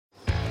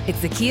It's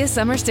the Kia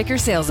Summer Sticker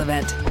Sales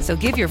Event, so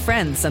give your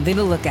friends something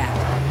to look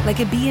at, like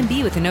a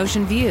B&B with an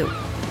ocean view,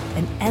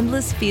 an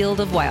endless field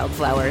of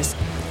wildflowers,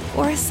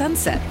 or a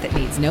sunset that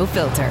needs no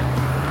filter.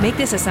 Make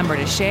this a summer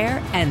to share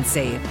and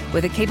save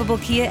with a capable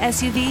Kia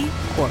SUV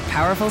or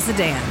powerful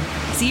sedan.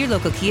 See your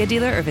local Kia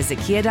dealer or visit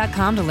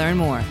kia.com to learn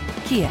more.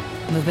 Kia,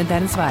 movement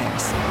that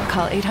inspires.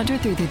 Call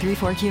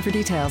 800-3334-KIA for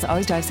details.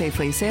 Always drive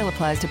safely. Sale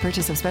applies to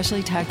purchase of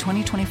specially tagged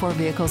 2024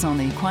 vehicles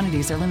only.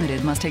 Quantities are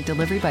limited. Must take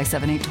delivery by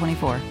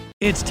 7/8/24.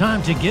 It's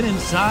time to get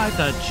inside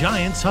the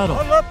Giants huddle.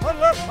 Huddle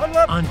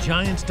up. On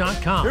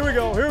Giants.com. Here we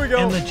go.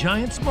 And the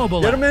Giants mobile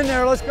Get app. them in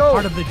there. Let's go.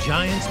 Part of the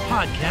Giants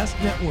Podcast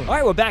Network. All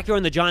right, we're back here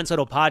on the Giants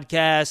Huddle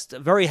podcast.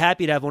 Very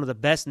happy to have one of the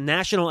best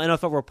national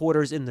NFL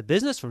reporters in the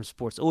business from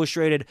Sports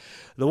Illustrated,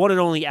 the one and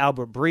only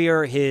Albert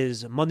Breer.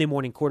 His Monday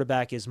morning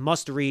quarterback is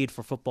must-read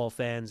for football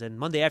fans, and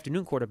Monday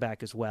afternoon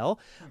quarterback as well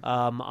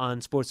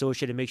on Sports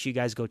Illustrated. Make sure you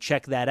guys go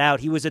check that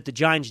out. He was at the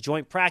Giants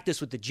joint practice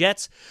with the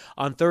Jets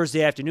on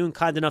Thursday afternoon,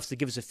 kind enough to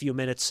give us a few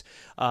minutes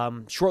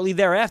shortly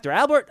thereafter.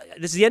 Albert,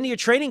 this is the end of your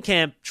training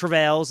camp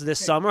travails this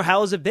summer.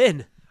 How has it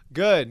been?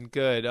 Good.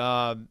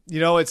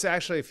 It's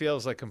actually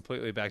feels like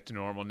completely back to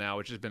normal now,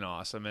 which has been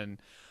awesome. And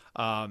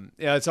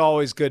it's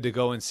always good to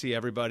go and see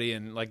everybody.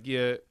 And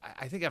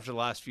I think after the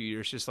last few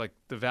years, just like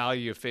the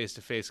value of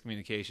face-to-face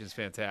communication is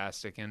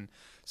fantastic. And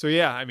so,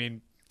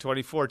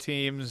 24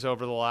 teams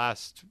over the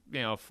last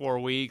 4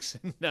 weeks.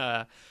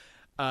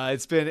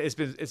 It's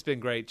been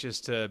great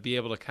just to be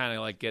able to kind of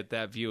like get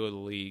that view of the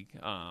league,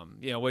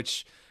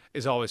 which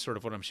is always sort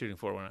of what I'm shooting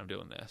for when I'm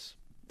doing this.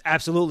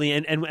 Absolutely,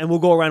 and we'll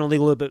go around the league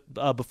a little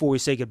bit before we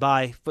say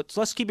goodbye. But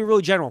let's keep it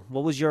really general.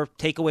 What was your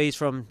takeaways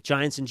from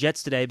Giants and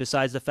Jets today,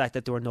 besides the fact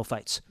that there were no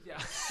fights?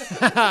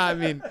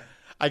 Yeah,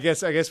 I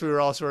guess we were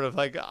all sort of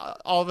like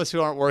all of us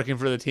who aren't working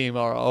for the team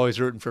are always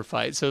rooting for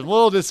fights. So I'm a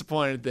little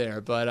disappointed there,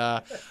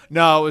 but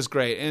no, it was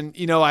great. And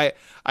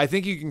I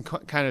think you can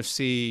kind of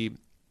see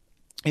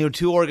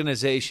two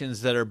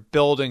organizations that are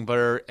building but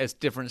are at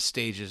different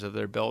stages of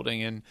their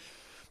building. And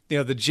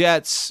the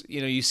Jets,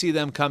 you see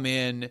them come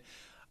in.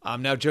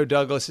 Now Joe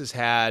Douglas has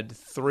had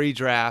 3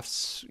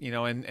 drafts,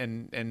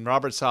 and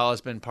Robert Saleh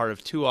has been part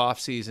of 2 off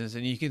seasons,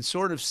 and you can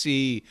sort of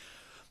see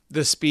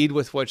the speed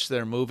with which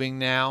they're moving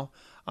now.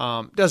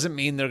 Doesn't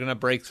mean they're going to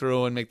break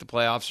through and make the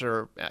playoffs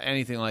or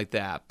anything like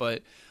that,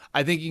 but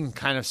I think you can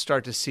kind of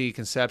start to see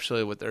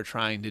conceptually what they're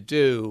trying to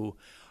do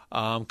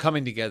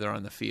coming together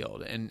on the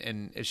field,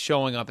 and it's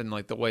showing up in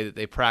like the way that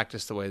they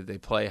practice, the way that they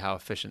play, how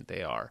efficient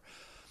they are.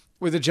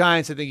 With the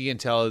Giants, I think you can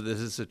tell that this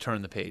is a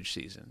turn-the-page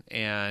season,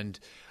 and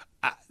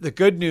the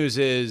good news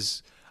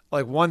is,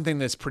 like, one thing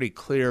that's pretty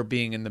clear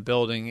being in the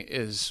building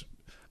is,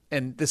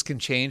 and this can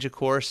change, of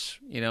course,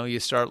 you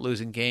start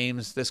losing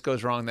games, this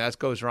goes wrong, that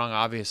goes wrong.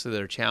 Obviously,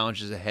 there are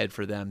challenges ahead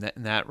for them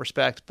in that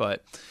respect,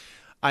 but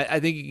I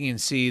think you can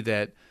see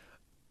that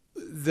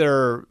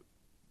they're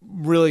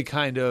really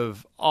kind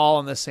of all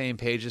on the same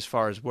page as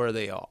far as where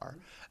they are,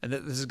 and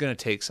that this is going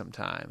to take some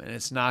time, and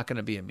it's not going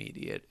to be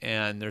immediate,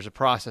 and there's a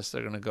process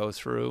they're going to go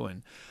through.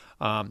 And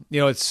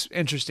it's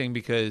interesting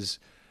because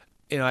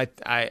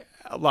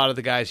a lot of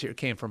the guys here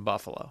came from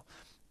Buffalo.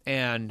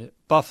 And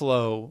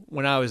Buffalo,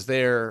 when I was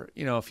there,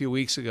 a few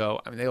weeks ago,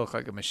 they look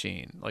like a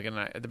machine. Like,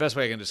 the best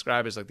way I can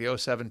describe it is like the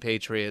 2007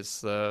 Patriots,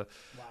 the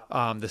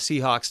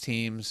Seahawks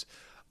teams.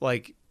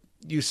 Like,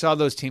 you saw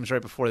those teams right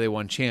before they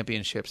won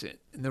championships, and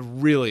they're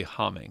really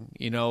humming.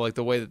 Like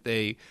the way that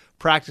they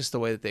practice, the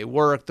way that they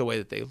work, the way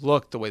that they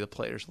look, the way the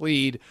players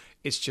lead.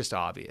 It's just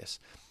obvious.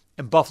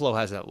 And Buffalo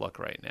has that look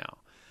right now.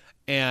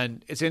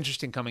 And it's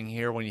interesting coming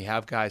here when you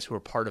have guys who are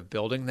part of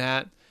building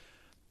that,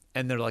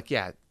 and they're like,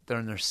 they're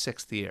in their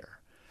 6th year.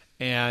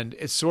 And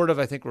it sort of,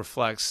 I think,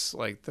 reflects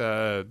like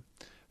the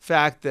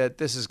fact that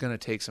this is going to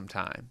take some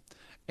time,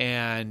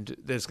 and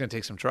that it's going to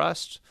take some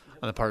trust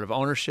on the part of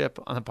ownership,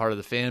 on the part of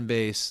the fan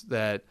base,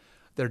 that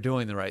they're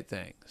doing the right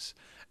things.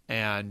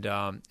 And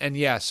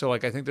so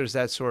like I think there's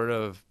that sort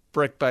of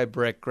brick by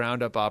brick,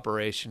 ground up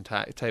operation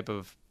type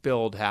of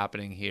build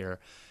happening here.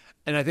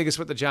 And I think it's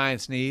what the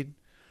Giants need.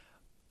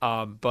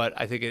 But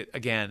I think it,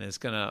 again, is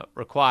going to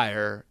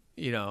require,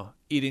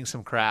 eating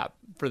some crap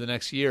for the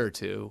next year or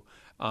two.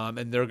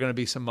 And there are going to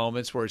be some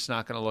moments where it's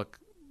not going to look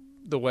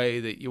the way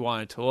that you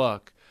want it to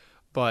look,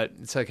 but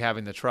it's like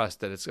having the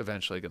trust that it's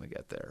eventually going to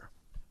get there.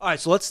 All right,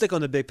 so let's stick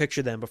on the big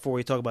picture then before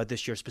we talk about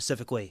this year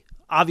specifically.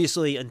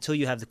 Obviously, until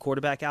you have the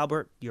quarterback,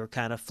 Albert, you're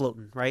kind of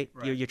floating, right?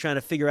 You're trying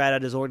to figure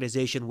out as an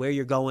organization where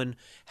you're going,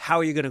 how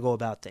are you going to go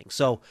about things.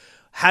 So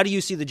how do you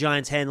see the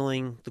Giants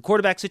handling the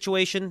quarterback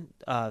situation,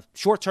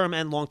 short-term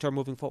and long-term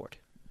moving forward?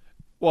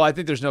 Well, I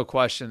think there's no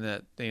question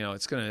that,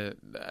 it's going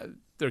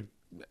to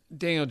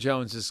Daniel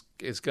Jones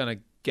is going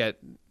to get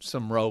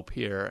some rope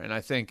here, and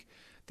I think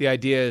the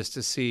idea is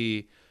to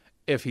see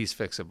if he's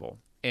fixable.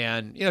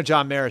 And,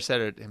 John Mara said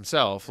it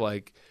himself,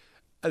 like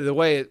the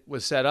way it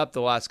was set up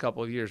the last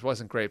couple of years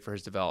wasn't great for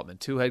his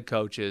development. 2 head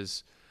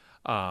coaches.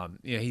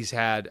 He's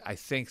had, I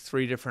think,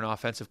 3 different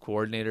offensive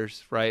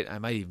coordinators, right? I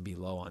might even be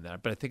low on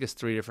that, but I think it's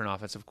 3 different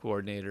offensive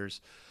coordinators,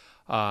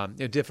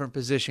 different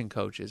position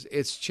coaches.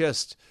 It's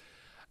just,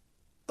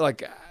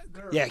 like,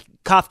 Yeah,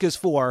 Kafka's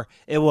 4.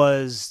 It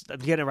was, I'm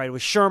getting it right, it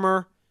was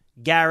Shermer,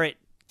 Garrett,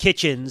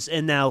 Kitchens,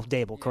 and now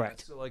Dable,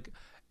 correct? So like,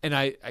 and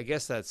I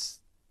guess that's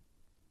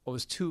what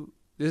was 2.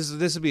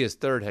 This would be his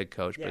 3rd head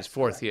coach, but his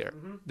 4th year.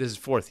 This is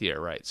 4th year,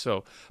 right?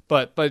 So,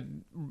 but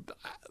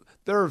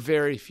there are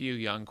very few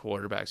young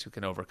quarterbacks who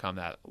can overcome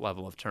that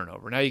level of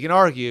turnover. Now, you can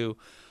argue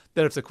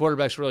that if the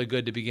quarterback's really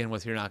good to begin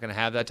with, you're not going to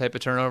have that type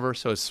of turnover.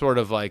 So it's sort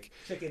of like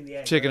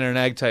chicken and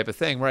egg type of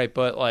thing, right?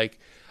 But like,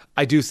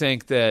 I do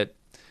think that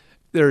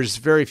there's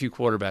very few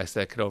quarterbacks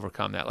that could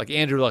overcome that. Like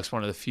Andrew Luck's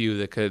one of the few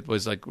that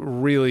was like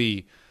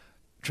really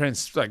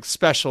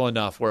special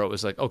enough where it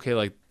was like, okay,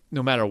 like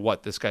no matter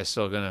what, this guy's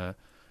still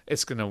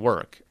it's gonna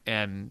work.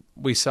 And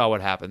we saw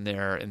what happened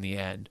there in the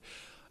end.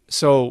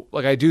 So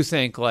like, I do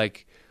think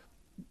like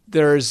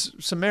there's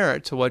some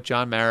merit to what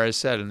John Mara has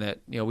said, and that,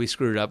 you know, we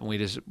screwed up and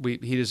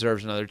he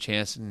deserves another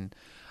chance. And,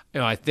 you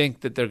know, I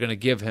think that they're going to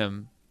give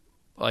him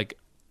like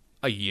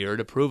a year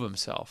to prove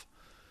himself.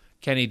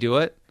 Can he do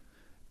it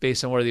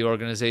based on where the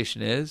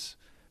organization is,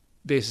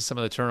 based on some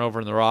of the turnover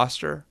in the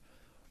roster,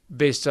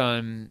 based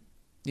on,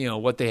 you know,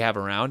 what they have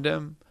around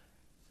him?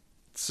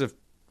 So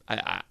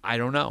I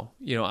don't know,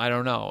 you know, I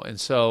don't know. And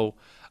so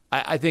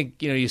I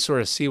think, you know, you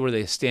sort of see where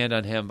they stand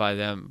on him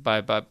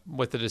by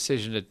with the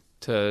decision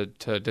to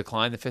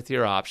decline the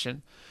 5th-year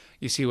option.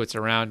 You see what's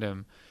around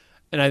him.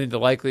 And I think the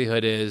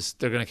likelihood is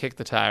they're going to kick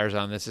the tires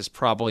on this. It's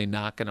probably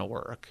not going to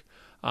work.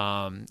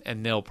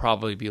 And they'll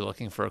probably be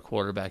looking for a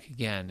quarterback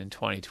again in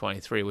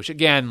 2023, which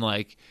again,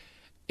 like,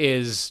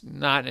 is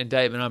not an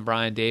indictment on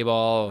Brian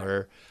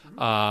Daboll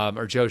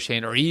or Joe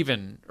Schoen or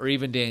even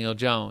Daniel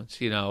Jones.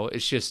 You know,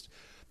 it's just,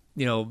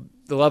 you know,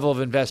 the level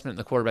of investment in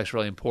the quarterback is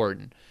really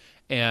important.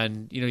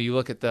 And, you know, you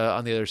look at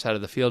on the other side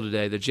of the field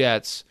today, the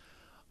Jets,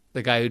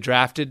 the guy who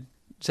drafted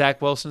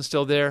Zach Wilson's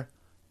still there.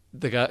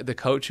 The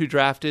coach who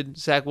drafted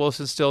Zach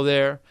Wilson's still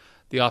there.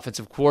 The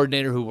offensive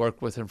coordinator who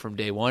worked with him from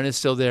day one is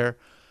still there.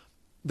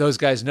 Those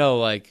guys know,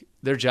 like,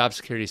 their job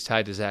security is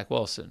tied to Zach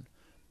Wilson.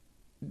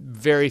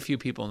 Very few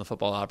people in the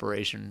football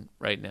operation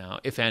right now,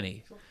 if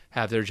any,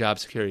 have their job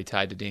security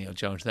tied to Daniel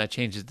Jones. And that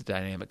changes the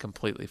dynamic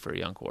completely for a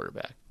young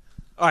quarterback.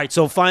 All right,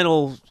 so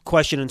final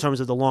question in terms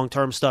of the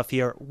long-term stuff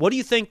here. What do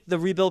you think the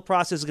rebuild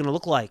process is going to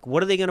look like?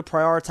 What are they going to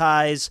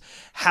prioritize?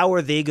 How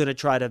are they going to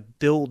try to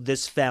build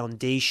this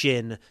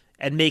foundation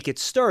and make it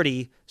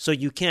sturdy so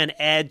you can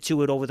add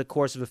to it over the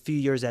course of a few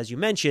years, as you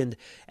mentioned,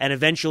 and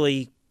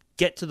eventually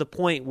get to the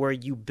point where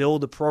you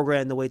build a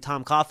program the way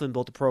Tom Coughlin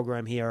built a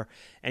program here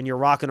and you're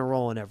rocking and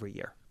rolling every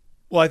year?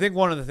 Well, I think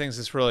one of the things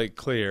that's really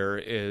clear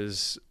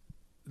is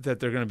that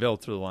they're going to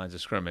build through the lines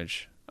of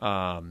scrimmage.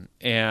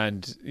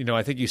 And, you know,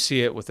 I think you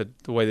see it with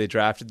the way they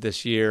drafted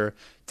this year,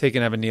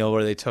 taking Evan Neal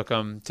where they took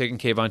him, taking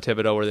Kayvon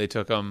Thibodeau where they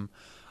took him.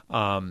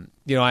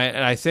 You know,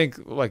 I think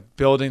like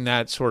building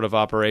that sort of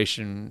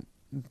operation,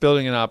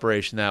 building an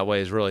operation that way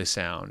is really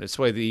sound. It's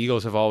the way the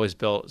Eagles have always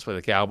built. It's the way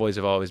the Cowboys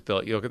have always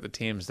built. You look at the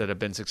teams that have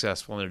been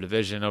successful in their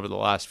division over the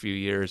last few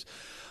years,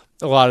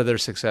 a lot of their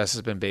success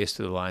has been based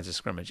through the lines of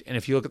scrimmage. And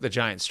if you look at the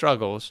Giants'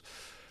 struggles,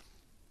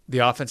 the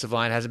offensive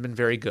line hasn't been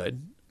very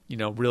good. You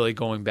know, really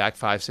going back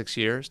 5-6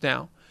 years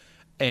now,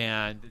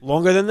 and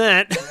longer than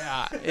that.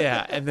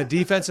 yeah. And the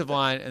defensive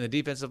line,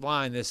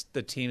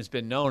 the team's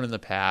been known in the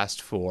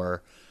past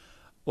for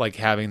like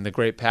having the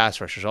great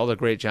pass rushers. All the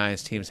great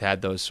Giants teams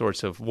had those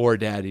sorts of war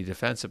daddy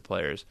defensive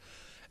players,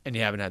 and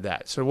you haven't had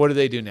that. So what do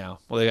they do now?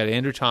 Well, they got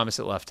Andrew Thomas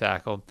at left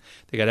tackle.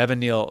 They got Evan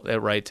Neal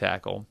at right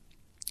tackle.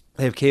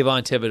 They have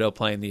Kayvon Thibodeau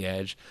playing the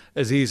edge.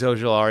 Azeez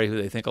Ojulari, who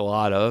they think a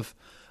lot of,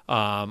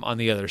 on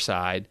the other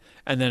side.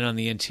 And then on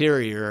the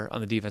interior,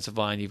 on the defensive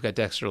line, you've got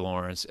Dexter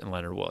Lawrence and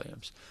Leonard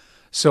Williams.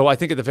 So I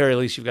think at the very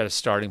least you've got a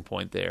starting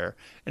point there.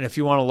 And if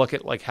you want to look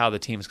at like how the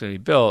team's going to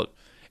be built,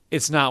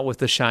 it's not with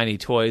the shiny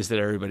toys that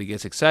everybody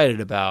gets excited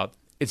about.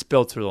 It's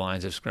built through the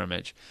lines of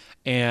scrimmage.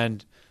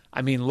 And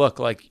I mean, look,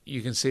 like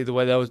you can see the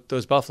way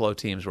those Buffalo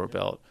teams were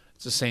built.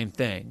 It's the same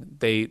thing.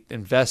 They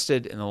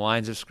invested in the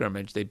lines of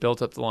scrimmage. They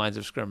built up the lines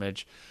of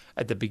scrimmage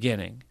at the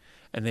beginning.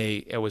 And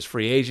it was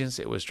free agents,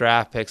 it was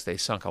draft picks. They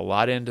sunk a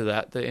lot into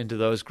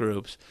those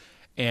groups,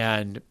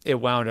 and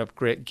it wound up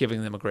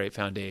giving them a great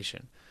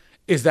foundation.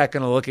 Is that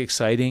going to look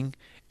exciting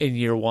in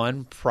year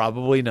one?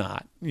 Probably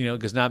not, you know,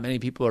 because not many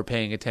people are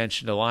paying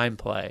attention to line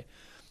play.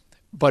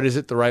 But is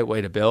it the right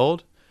way to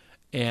build?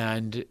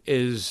 And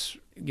is,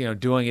 you know,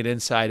 doing it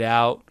inside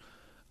out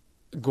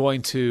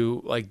going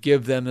to like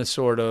give them the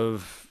sort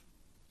of,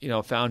 you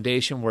know,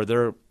 foundation where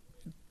they're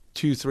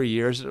 2-3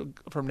 years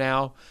from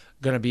now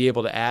going to be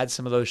able to add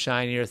some of those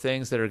shinier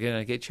things that are going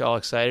to get you all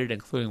excited,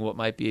 including what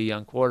might be a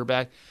young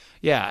quarterback?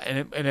 Yeah,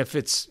 and if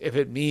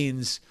it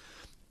means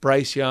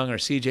Bryce Young or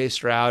C.J.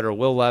 Stroud or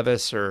Will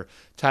Levis or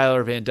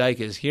Tyler Van Dyke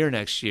is here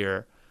next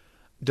year,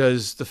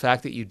 does the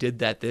fact that you did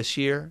that this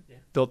year,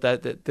 built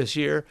that this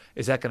year,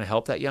 is that going to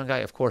help that young guy?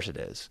 Of course it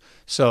is.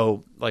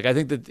 So, like, I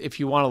think that if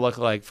you want to look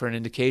like for an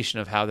indication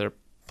of how they're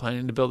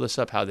planning to build this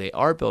up, how they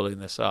are building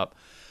this up,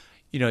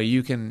 you know,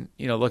 you can,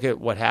 you know, look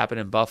at what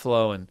happened in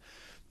Buffalo and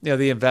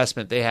the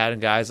investment they had in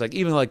guys like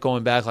even like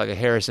going back like a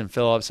Harrison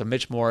Phillips, a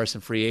Mitch Morris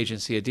in free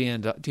agency, a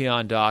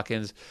Deion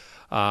Dawkins.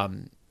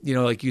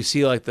 Like you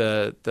see like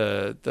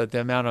the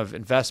amount of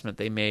investment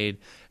they made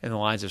in the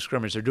lines of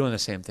scrimmage. They're doing the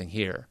same thing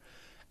here.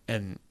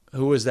 And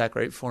who was that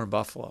great for in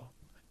Buffalo?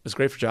 It was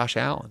great for Josh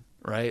Allen,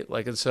 right?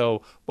 Like, and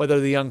so whether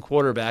the young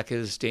quarterback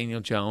is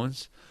Daniel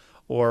Jones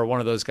or one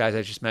of those guys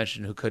I just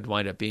mentioned who could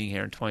wind up being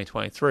here in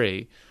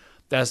 2023,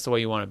 that's the way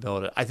you want to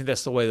build it. I think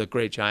that's the way the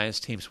great Giants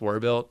teams were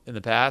built in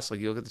the past. Like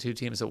you look at the two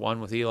teams that won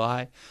with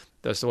Eli,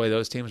 that's the way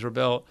those teams were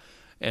built.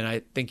 And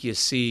I think you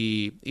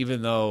see,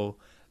 even though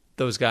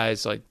those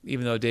guys, like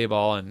even though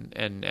Daboll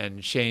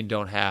and Shane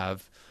don't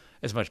have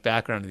as much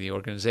background in the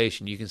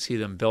organization, you can see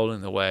them building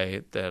the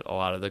way that a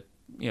lot of the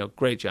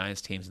great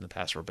Giants teams in the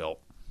past were built.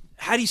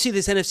 How do you see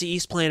this NFC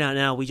East playing out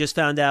now? We just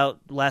found out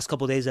the last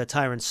couple of days that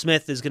Tyron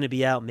Smith is going to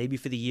be out maybe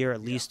for the year,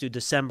 at least through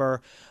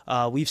December.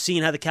 We've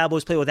seen how the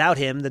Cowboys play without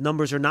him. The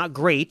numbers are not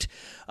great.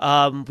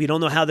 We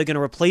don't know how they're going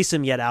to replace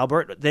him yet,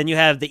 Albert. Then you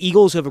have the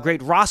Eagles, who have a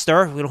great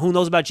roster. Who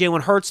knows about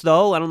Jalen Hurts,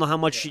 though? I don't know how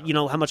much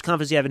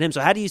confidence you have in him.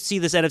 So how do you see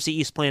this NFC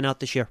East playing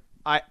out this year?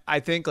 I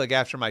think like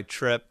after my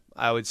trip,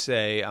 I would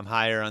say I'm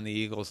higher on the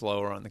Eagles,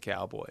 lower on the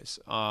Cowboys.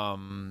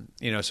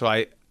 So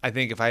I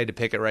think if I had to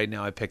pick it right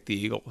now, I'd pick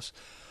the Eagles.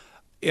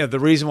 The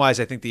reason why is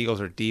I think the Eagles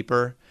are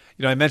deeper.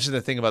 I mentioned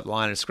the thing about the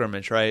line of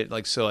scrimmage, right?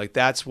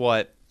 That's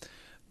what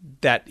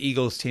that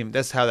Eagles team,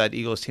 that's how that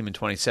Eagles team in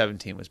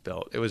 2017 was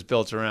built. It was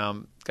built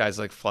around guys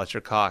like Fletcher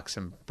Cox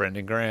and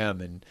Brendan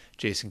Graham and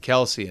Jason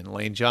Kelsey and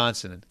Lane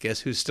Johnson. And guess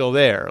who's still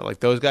there?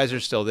 Like those guys are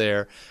still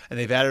there. And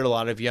they've added a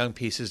lot of young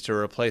pieces to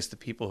replace the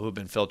people who have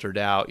been filtered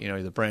out.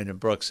 The Brandon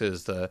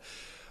Brookses, the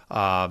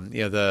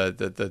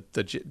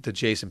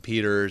Jason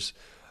Peters,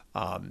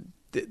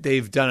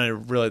 they've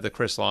done the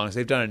Chris Longs.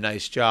 They've done a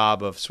nice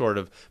job of sort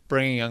of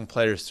bringing young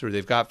players through.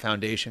 They've got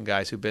foundation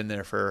guys who've been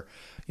there for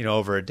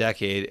over a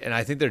decade, and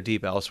I think they're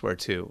deep elsewhere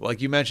too.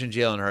 Like you mentioned,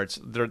 Jalen Hurts.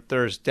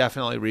 There's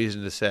definitely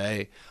reason to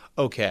say,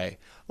 okay,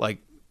 like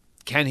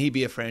can he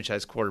be a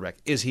franchise quarterback?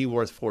 Is he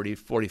worth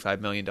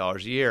 $40-45 million a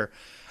year?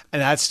 And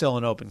that's still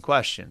an open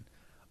question.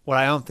 What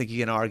I don't think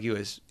you can argue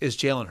is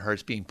Jalen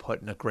Hurts being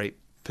put in a great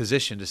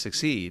position to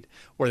succeed,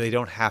 where they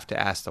don't have to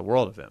ask the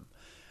world of him.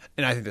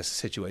 And I think that's the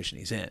situation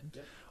he's in.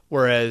 Yep.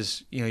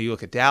 Whereas, you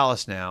look at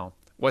Dallas now,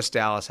 what's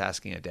Dallas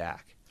asking of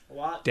Dak? A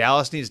lot.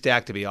 Dallas needs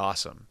Dak to be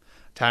awesome.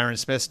 Tyron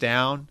Smith's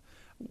down.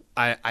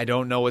 I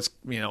don't know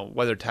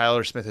whether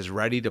Tyler Smith is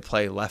ready to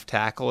play left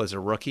tackle as a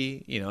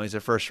rookie. He's a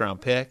first-round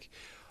pick.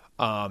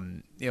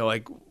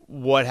 Like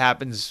what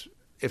happens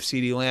if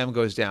CeeDee Lamb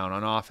goes down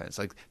on offense?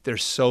 Like they're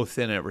so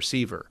thin at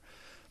receiver.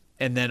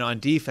 And then on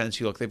defense,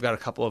 they've got a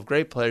couple of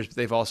great players, but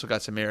they've also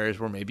got some areas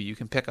where maybe you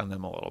can pick on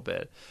them a little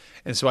bit.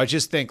 And so I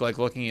just think, like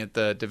looking at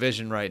the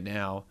division right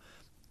now,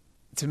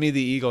 to me,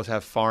 the Eagles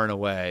have far and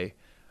away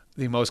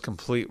the most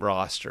complete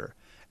roster.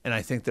 And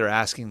I think they're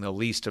asking the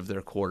least of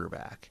their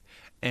quarterback.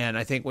 And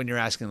I think when you're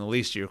asking the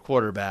least of your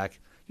quarterback,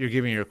 you're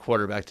giving your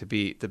quarterback to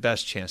be the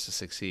best chance to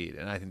succeed.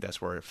 And I think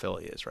that's where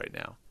Philly is right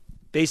now.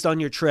 Based on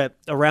your trip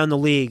around the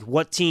league,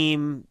 what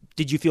team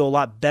did you feel a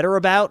lot better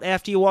about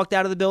after you walked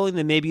out of the building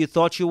than maybe you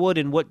thought you would?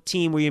 And what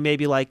team were you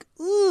maybe like,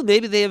 ooh,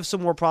 maybe they have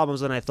some more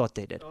problems than I thought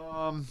they did?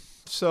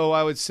 So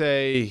I would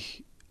say,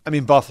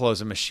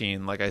 Buffalo's a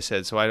machine, like I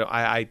said. So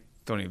I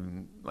don't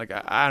even, like,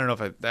 I don't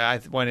know if I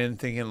went in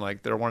thinking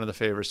like they're one of the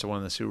favorites to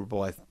win the Super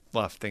Bowl. I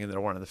left thinking they're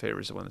one of the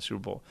favorites to win the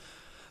Super Bowl.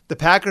 The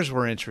Packers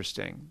were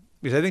interesting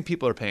because I think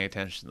people are paying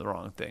attention to the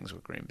wrong things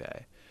with Green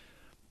Bay.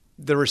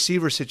 The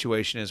receiver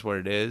situation is what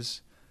it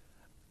is.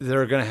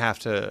 They're going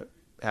to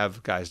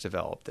have guys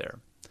develop there.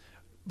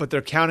 But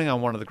they're counting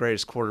on one of the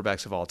greatest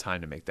quarterbacks of all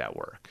time to make that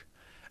work.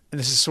 And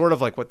this is sort of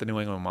like what the New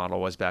England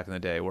model was back in the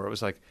day, where it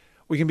was like,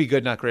 we can be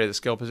good, not great at the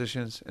skill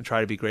positions and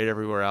try to be great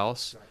everywhere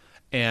else. Right.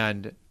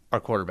 And our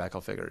quarterback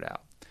will figure it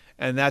out.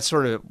 And that's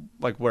sort of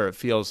like where it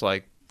feels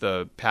like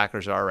the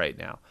Packers are right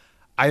now.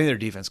 I think their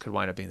defense could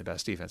wind up being the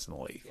best defense in the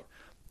league. Sure.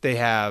 They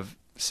have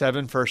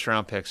 7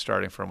 first-round picks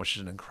starting from, which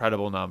is an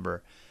incredible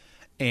number.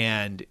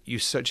 And you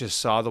just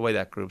saw the way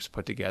that group's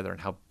put together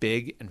and how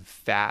big and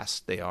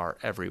fast they are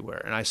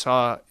everywhere. And I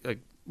saw, like,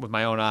 with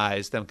my own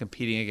eyes, them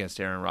competing against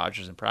Aaron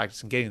Rodgers in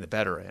practice and getting the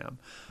better of him.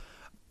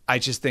 I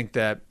just think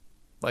that,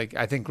 like,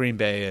 I think Green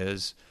Bay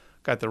has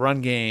got the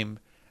run game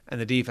and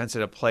the defense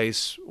at a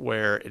place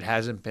where it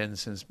hasn't been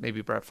since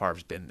maybe Brett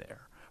Favre's been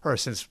there, or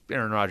since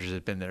Aaron Rodgers has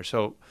been there.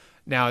 So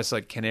now it's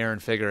like, can Aaron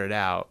figure it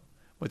out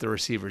with the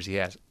receivers he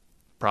has?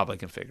 Probably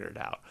can figure it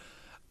out.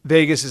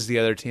 Vegas is the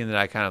other team that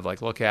I kind of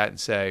like look at and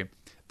say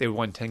they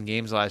won 10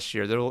 games last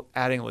year. They're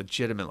adding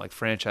legitimate, like,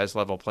 franchise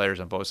level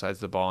players on both sides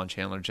of the ball, and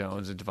Chandler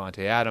Jones and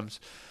Devontae Adams.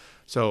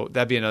 So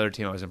that'd be another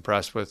team I was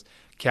impressed with.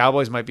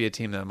 Cowboys might be a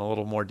team that I'm a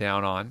little more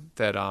down on.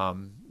 That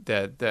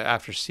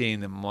after seeing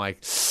them, I'm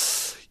like,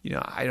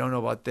 I don't know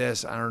about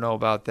this, I don't know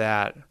about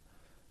that.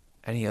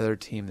 Any other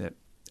team that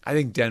I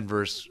think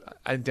Denver's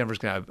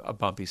gonna have a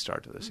bumpy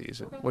start to the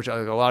season, which a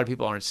lot of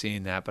people aren't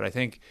seeing that. But I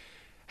think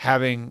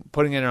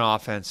putting in an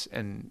offense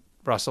and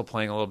Russell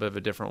playing a little bit of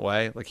a different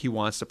way, like he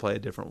wants to play a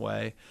different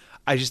way,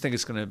 I just think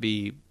it's going to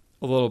be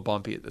a little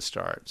bumpy at the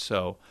start.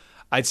 So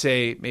I'd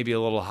say maybe a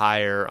little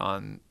higher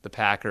on the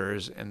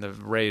Packers and the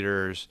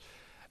Raiders,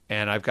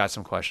 and I've got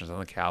some questions on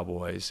the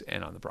Cowboys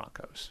and on the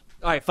Broncos.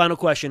 All right, final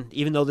question.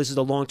 Even though this is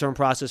a long-term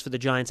process for the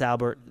Giants,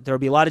 Albert, there will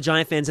be a lot of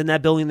Giant fans in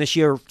that building this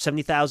year,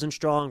 70,000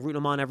 strong, rooting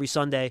them on every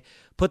Sunday.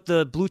 Put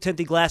the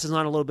blue-tinted glasses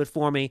on a little bit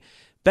for me.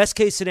 Best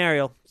case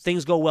scenario,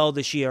 things go well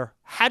this year.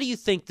 How do you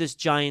think this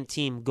Giant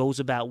team goes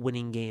about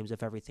winning games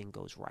if everything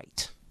goes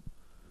right?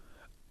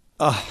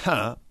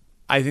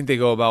 I think they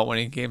go about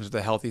winning games with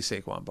a healthy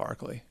Saquon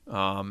Barkley.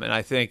 And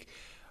I think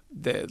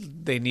that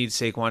they need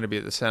Saquon to be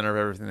at the center of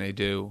everything they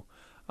do.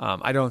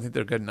 I don't think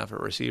they're good enough at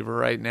receiver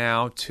right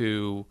now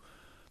to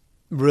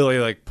really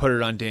like put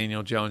it on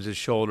Daniel Jones's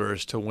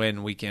shoulders to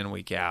win week in,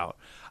 week out.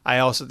 I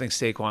also think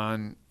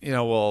Saquon,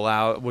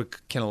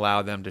 can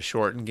allow them to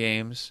shorten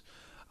games,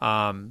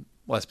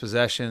 less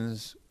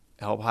possessions,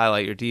 help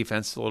highlight your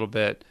defense a little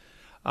bit.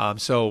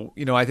 So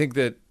I think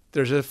that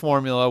there's a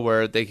formula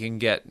where they can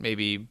get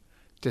maybe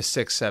to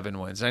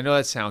 6-7 wins. And I know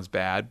that sounds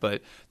bad,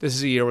 but this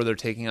is a year where they're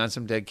taking on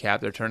some dead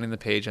cap. They're turning the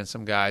page on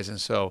some guys. And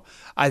so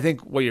I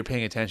think what you're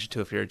paying attention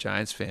to if you're a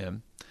Giants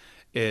fan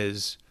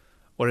is,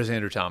 what does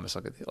Andrew Thomas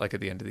look like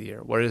at the end of the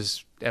year? What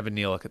does Evan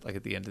Neal look like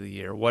at the end of the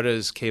year? What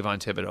does Kayvon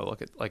Thibodeau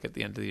look like at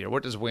the end of the year?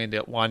 What does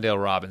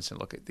Wan'Dale Robinson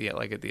look at the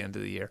end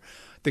of the year?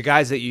 The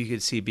guys that you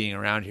could see being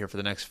around here for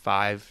the next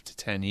 5 to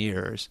 10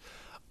 years,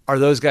 are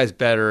those guys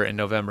better in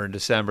November and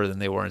December than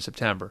they were in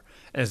September?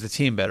 And is the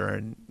team better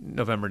in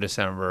November and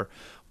December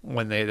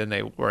than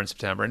they were in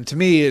September? And to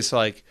me, it's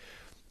like,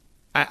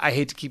 I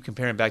hate to keep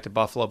comparing back to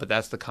Buffalo, but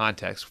that's the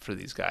context for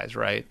these guys,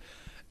 right?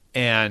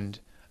 And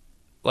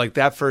like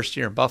that first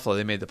year in Buffalo,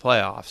 they made the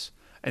playoffs,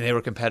 and they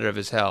were competitive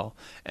as hell.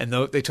 And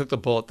they took the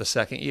bullet the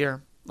second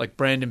year. Like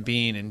Brandon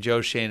Beane and Joe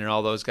Shane and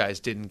all those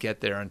guys didn't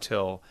get there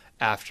until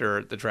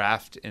after the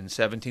draft in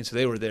 2017. So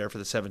they were there for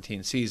the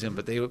 2017 season,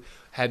 but they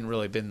hadn't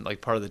really been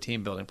like part of the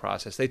team building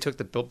process. They took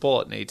the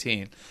bullet in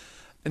 2018.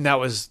 And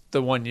that was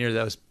the one year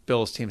those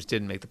Bills teams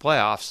didn't make the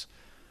playoffs.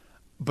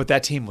 But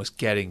that team was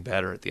getting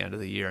better at the end of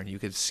the year, and you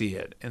could see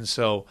it. And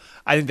so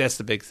I think that's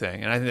the big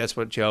thing. And I think that's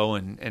what Joe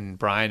and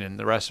Brian and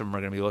the rest of them are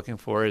going to be looking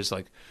for, is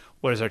like,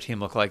 what does our team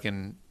look like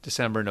in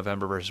December,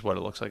 November versus what it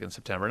looks like in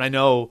September? And I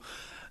know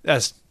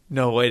that's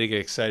no way to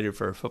get excited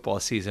for a football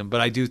season,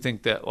 but I do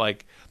think that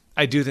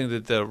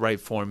the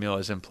right formula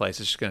is in place.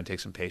 It's just going to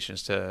take some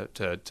patience to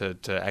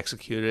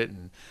execute it.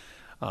 And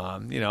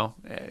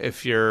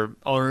if you're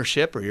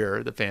ownership or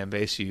you're the fan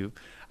base,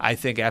 I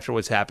think after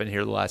what's happened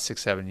here the last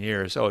 6-7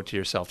 years, owe it to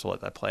yourself to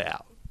let that play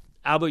out.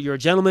 Albert, you're a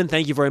gentleman.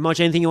 Thank you very much.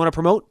 Anything you want to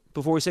promote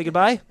before we say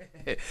goodbye?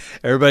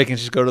 Everybody can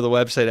just go to the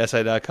website,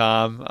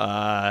 si.com.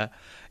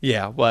 We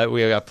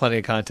got plenty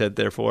of content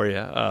there for you.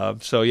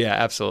 Absolutely.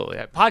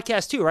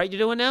 Podcast too, right? You're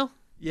doing now?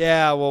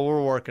 Yeah, well,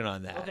 we're working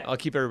on that. Okay. I'll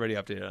keep everybody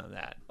updated on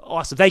that.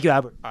 Awesome. Thank you,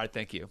 Albert. All right,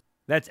 thank you.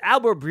 That's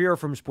Albert Breer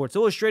from Sports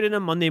Illustrated, a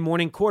Monday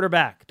morning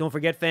quarterback. Don't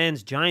forget,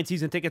 fans, Giant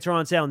season tickets are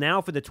on sale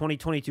now for the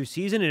 2022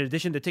 season. In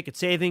addition to ticket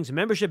savings,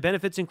 membership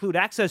benefits include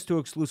access to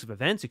exclusive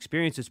events,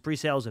 experiences,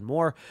 pre-sales, and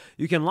more.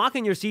 You can lock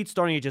in your seats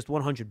starting at just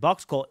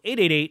 $100. Call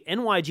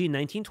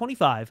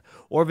 888-NYG-1925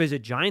 or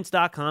visit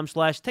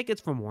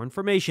Giants.com/tickets for more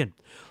information.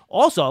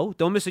 Also,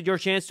 don't miss your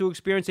chance to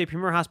experience a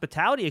premier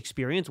hospitality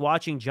experience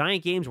watching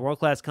Giant games,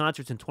 world-class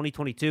concerts in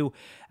 2022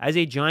 as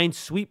a Giants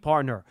suite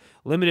partner.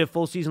 Limited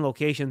full-season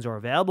locations are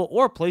available,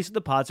 or place a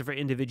deposit for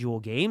individual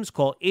games.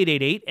 Call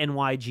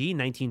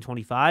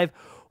 888-NYG-1925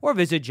 or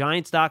visit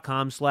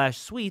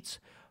Giants.com/suites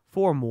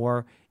for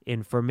more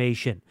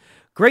information.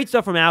 Great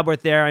stuff from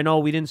Albert there. I know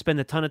we didn't spend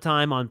a ton of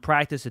time on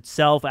practice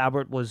itself.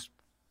 Albert was,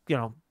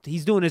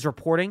 he's doing his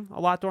reporting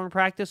a lot during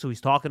practice, so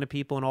he's talking to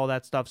people and all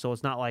that stuff. So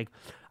it's not like,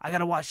 I got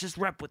to watch this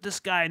rep with this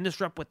guy and this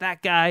rep with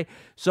that guy.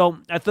 So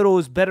I thought it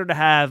was better to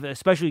have,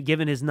 especially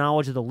given his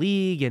knowledge of the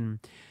league and,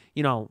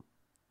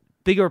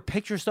 bigger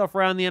picture stuff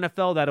around the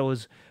NFL, that it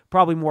was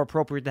probably more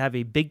appropriate to have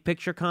a big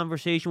picture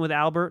conversation with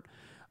Albert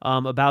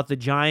about the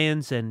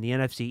Giants and the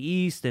NFC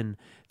East and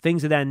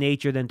things of that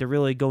nature than to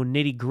really go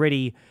nitty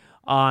gritty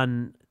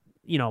on,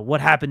 what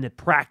happened at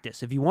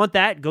practice. If you want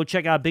that, go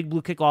check out Big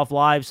Blue Kickoff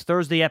Live's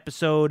Thursday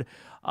episode.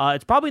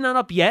 It's probably not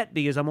up yet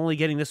because I'm only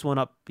getting this one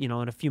up, in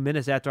a few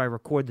minutes after I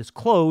record this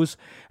close,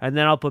 and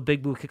then I'll put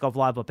Big Blue Kickoff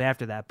Live up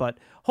after that. But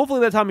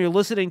hopefully by the time you're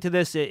listening to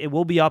this, it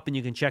will be up and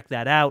you can check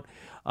that out.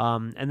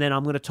 And then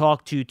I'm going to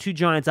talk to two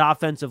Giants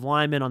offensive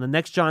linemen on the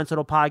next Giants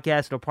Huddle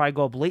podcast. It'll probably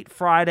go up late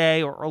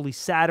Friday or early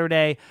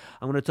Saturday.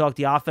 I'm going to talk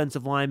to the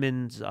offensive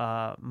linemen,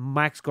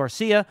 Max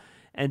Garcia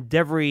and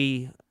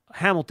Devery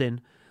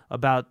Hamilton,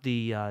 about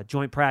the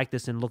joint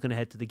practice and looking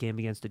ahead to the game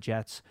against the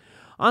Jets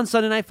on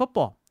Sunday Night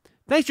Football.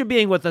 Thanks for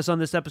being with us on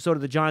this episode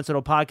of the Giants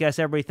Huddle Podcast,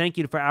 everybody. Thank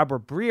you for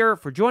Albert Breer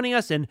for joining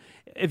us. And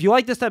if you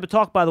like this type of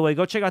talk, by the way,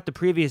 go check out the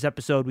previous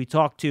episode. We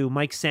talked to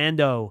Mike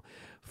Sando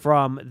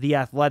from The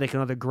Athletic,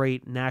 another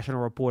great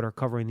national reporter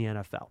covering the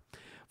NFL.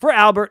 For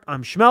Albert,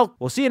 I'm Schmelk.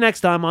 We'll see you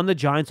next time on the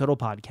Giants Huddle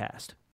Podcast.